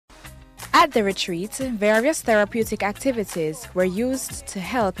At the retreat, various therapeutic activities were used to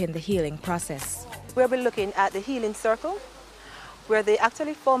help in the healing process. We'll be looking at the healing circle, where they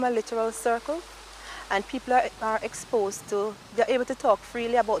actually form a literal circle, and people are exposed to, they're able to talk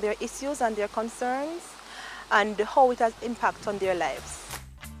freely about their issues and their concerns and how it has impact on their lives.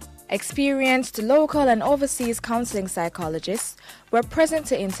 Experienced local and overseas counseling psychologists were present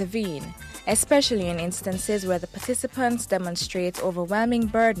to intervene, especially in instances where the participants demonstrate overwhelming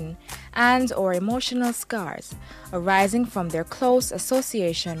burden and/or emotional scars arising from their close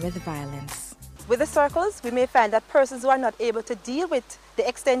association with violence. With the circles, we may find that persons who are not able to deal with the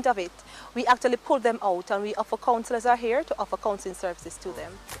extent of it, we actually pull them out, and we offer counselors are here to offer counseling services to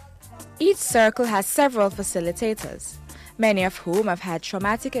them. Each circle has several facilitators, many of whom have had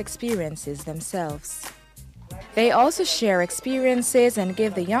traumatic experiences themselves. They also share experiences and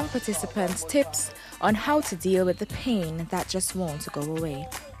give the young participants tips on how to deal with the pain that just won't go away.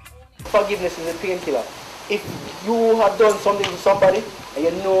 Forgiveness is a painkiller. If you have done something to somebody and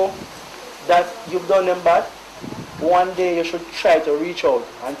you know that you've done them bad, one day you should try to reach out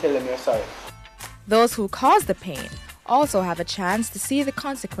and tell them you're sorry. Those who cause the pain also have a chance to see the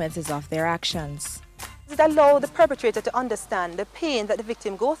consequences of their actions. It allows the perpetrator to understand the pain that the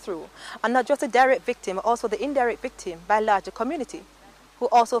victim goes through, and not just the direct victim, but also the indirect victim by a larger community, who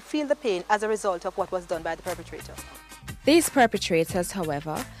also feel the pain as a result of what was done by the perpetrator. These perpetrators,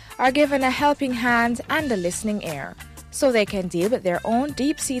 however, are given a helping hand and a listening ear, so they can deal with their own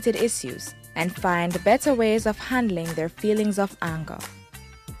deep-seated issues and find better ways of handling their feelings of anger.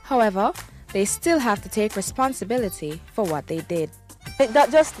 However, they still have to take responsibility for what they did. It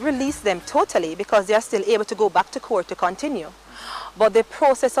not just release them totally, because they are still able to go back to court to continue, but the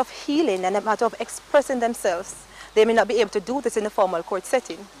process of healing and the matter of expressing themselves, they may not be able to do this in a formal court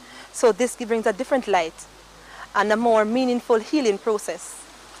setting. So this brings a different light and a more meaningful healing process,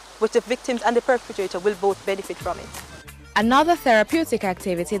 which the victims and the perpetrator will both benefit from it. Another therapeutic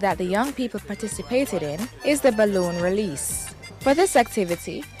activity that the young people participated in is the balloon release. For this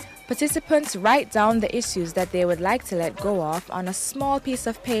activity, participants write down the issues that they would like to let go of on a small piece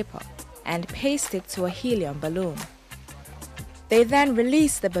of paper and paste it to a helium balloon. They then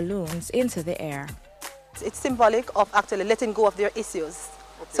release the balloons into the air. It's symbolic of actually letting go of their issues.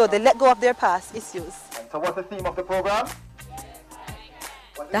 So they let go of their past issues. So what's the theme of the program?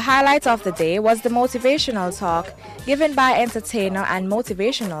 The highlight of the day was the motivational talk given by entertainer and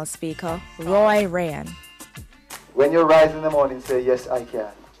motivational speaker Roy Ryan. When you rise in the morning, say, yes, I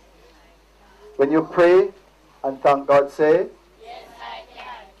can. When you pray and thank God, say, yes, I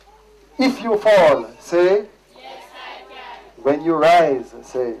can. If you fall, say, yes, I can. When you rise,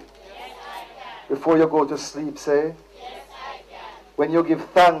 say, yes, I can. Before you go to sleep, say, yes, I can. When you give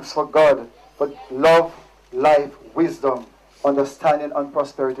thanks for God, for love, life, wisdom, understanding and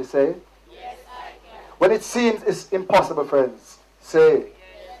prosperity, say, yes, I can. When it seems it's impossible, friends, say, yes,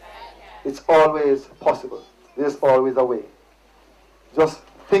 I can. It's always possible. There's always a way. Just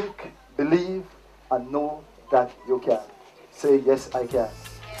think, believe, and know that you can. Say, yes, I can.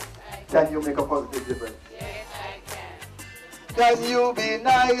 Yes, I can. Can you make a positive difference? Yes, I can. Can you be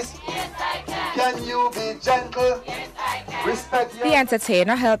nice? Yes, I can. Can you be gentle? Yes, I can. Respect your... The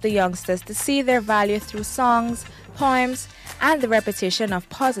entertainer helped the youngsters to see their value through songs, poems, and the repetition of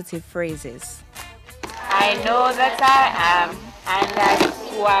positive phrases. I know that I am, and that's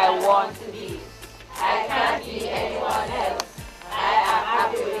who I want to be. I can't be anyone else. I am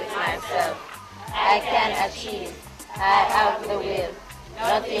happy with myself. I can achieve. I have the will.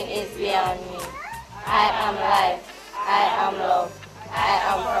 Nothing is beyond me. I am life. I am love. I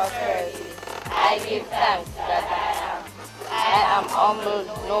am prosperity. I give thanks that I am. I am humbled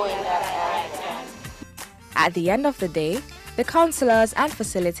knowing that I can. At the end of the day, the counselors and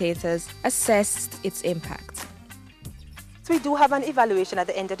facilitators assessed its impact. So we do have an evaluation at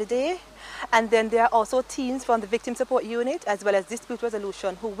the end of the day, and then there are also teams from the Victim Support Unit as well as Dispute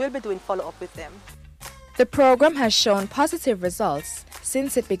Resolution who will be doing follow-up with them. The program has shown positive results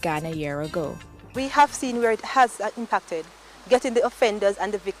since it began a year ago. We have seen where it has impacted, getting the offenders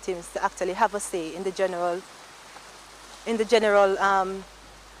and the victims to actually have a say in the general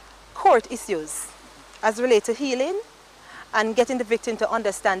court issues as related to healing, and getting the victim to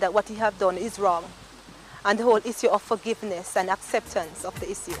understand that what he have done is wrong, and the whole issue of forgiveness and acceptance of the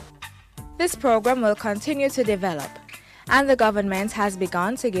issue. This program will continue to develop, and the government has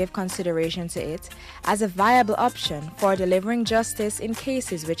begun to give consideration to it as a viable option for delivering justice in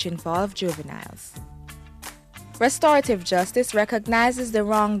cases which involve juveniles. Restorative justice recognizes the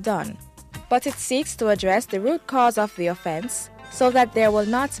wrong done, but it seeks to address the root cause of the offense so that there will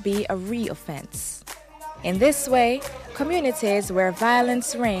not be a re-offense. In this way, communities where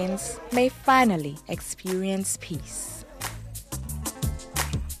violence reigns may finally experience peace.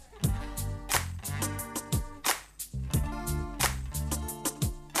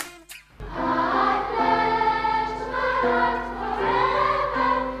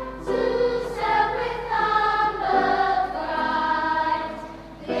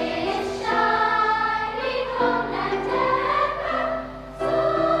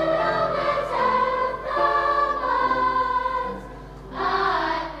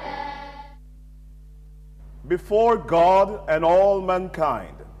 Before God and all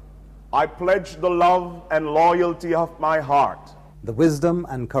mankind, I pledge the love and loyalty of my heart, the wisdom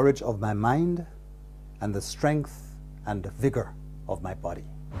and courage of my mind, and the strength and vigor of my body.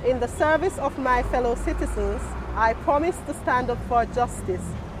 In the service of my fellow citizens, I promise to stand up for justice,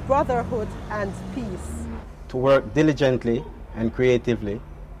 brotherhood, and peace. To work diligently and creatively,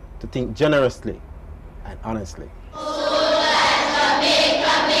 to think generously and honestly.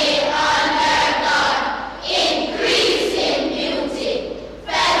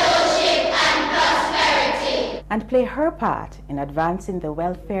 And play her part in advancing the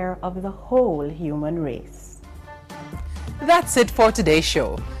welfare of the whole human race. That's it for today's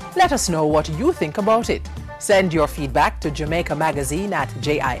show. Let us know what you think about it. Send your feedback to Jamaica Magazine at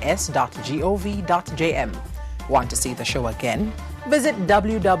jis.gov.jm. Want to see the show again? Visit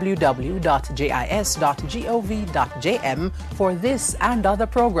www.jis.gov.jm for this and other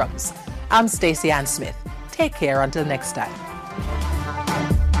programs. I'm Stacey Ann Smith. Take care until next time.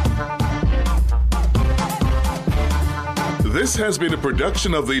 This has been a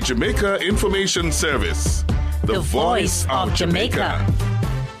production of the Jamaica Information Service, the voice of Jamaica.